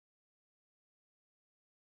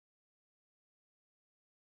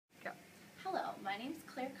Hello, my name is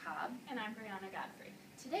Claire Cobb. And I'm Brianna Godfrey.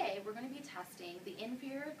 Today we're going to be testing the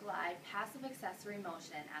Inferior Glide passive accessory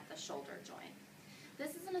motion at the shoulder joint.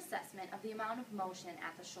 This is an assessment of the amount of motion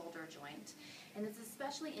at the shoulder joint, and it's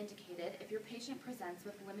especially indicated if your patient presents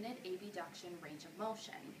with limited abduction range of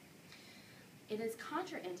motion. It is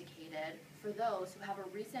contraindicated for those who have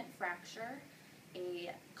a recent fracture,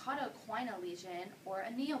 a cauda equina lesion, or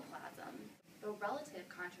a neoplasm. The relative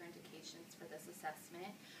contraindications for this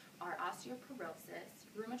assessment are osteoporosis,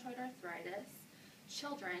 rheumatoid arthritis,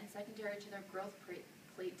 children secondary to their growth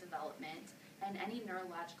plate development, and any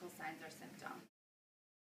neurological signs or symptoms.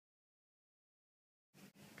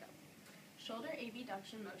 Go. Shoulder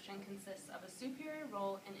abduction motion consists of a superior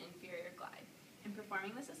roll and inferior glide. In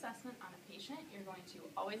performing this assessment on a patient, you're going to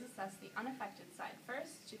always assess the unaffected side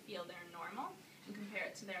first to feel they're normal and compare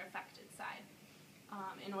it to their affected side.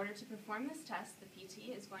 In order to perform this test, the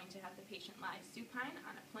PT is going to have the patient lie supine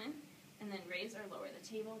on a plinth and then raise or lower the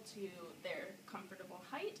table to their comfortable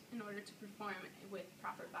height in order to perform with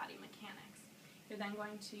proper body mechanics. You're then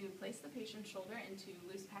going to place the patient's shoulder into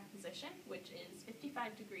loose pack position, which is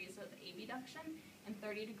 55 degrees of abduction and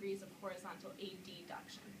 30 degrees of horizontal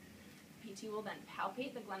adduction. PT will then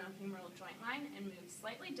palpate the glenohumeral joint line and move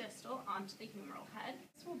slightly distal onto the humeral head.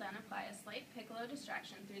 This will then apply a slight piccolo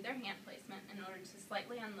distraction through their hand placement in order to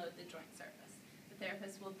slightly unload the joint surface. The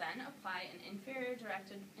therapist will then apply an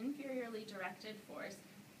inferiorly directed force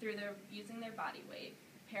using their body weight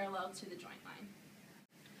parallel to the joint line.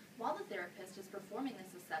 While the therapist is performing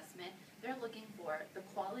this assessment, they're looking for the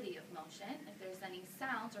quality of motion, if there's any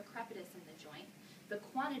sounds or crepitus in the joint, the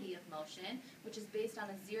quantity of motion, which is based on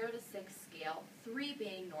a 0 to 6 scale, 3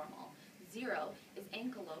 being normal. 0 is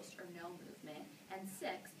ankylosed or no movement, and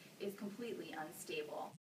 6 is completely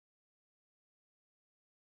unstable.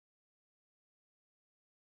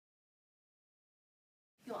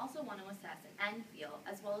 You'll also want to assess an end feel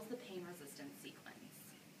as well as the pain resistance sequence.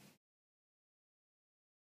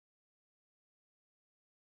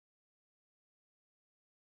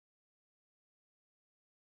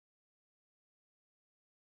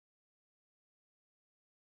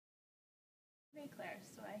 Okay, Claire,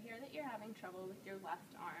 so I hear that you're having trouble with your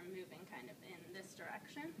left arm moving kind of in this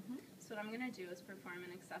direction. So what I'm going to do is perform an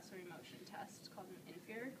accessory motion test called an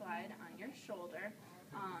inferior glide on your shoulder.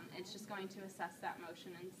 It's just going to assess that motion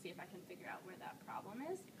and see if I can figure out where that problem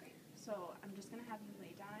is. Great. So I'm just going to have you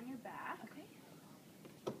lay down on your back. Okay.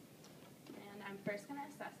 And I'm first going to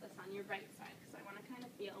assess this on your right side because I want to kind of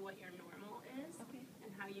feel what your normal is. Okay. And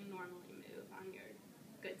how you normally move on your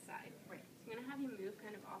good side. Right. So I'm going to have you move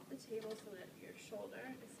kind of off the table so that your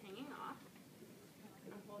shoulder is hanging off.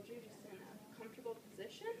 I'm going to hold you just in a comfortable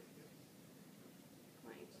position.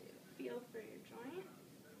 I'm going to feel for your joint.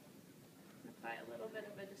 Apply a little bit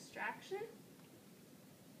of a distraction.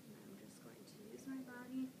 And I'm just going to use my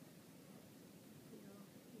body. Feel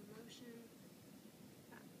the motion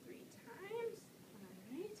about 3 times.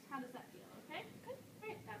 Alright, how does that feel? Okay? Good.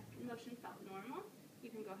 Alright, that motion felt normal. You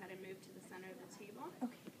can go ahead and move to the center of the table.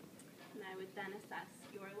 Okay. And I would then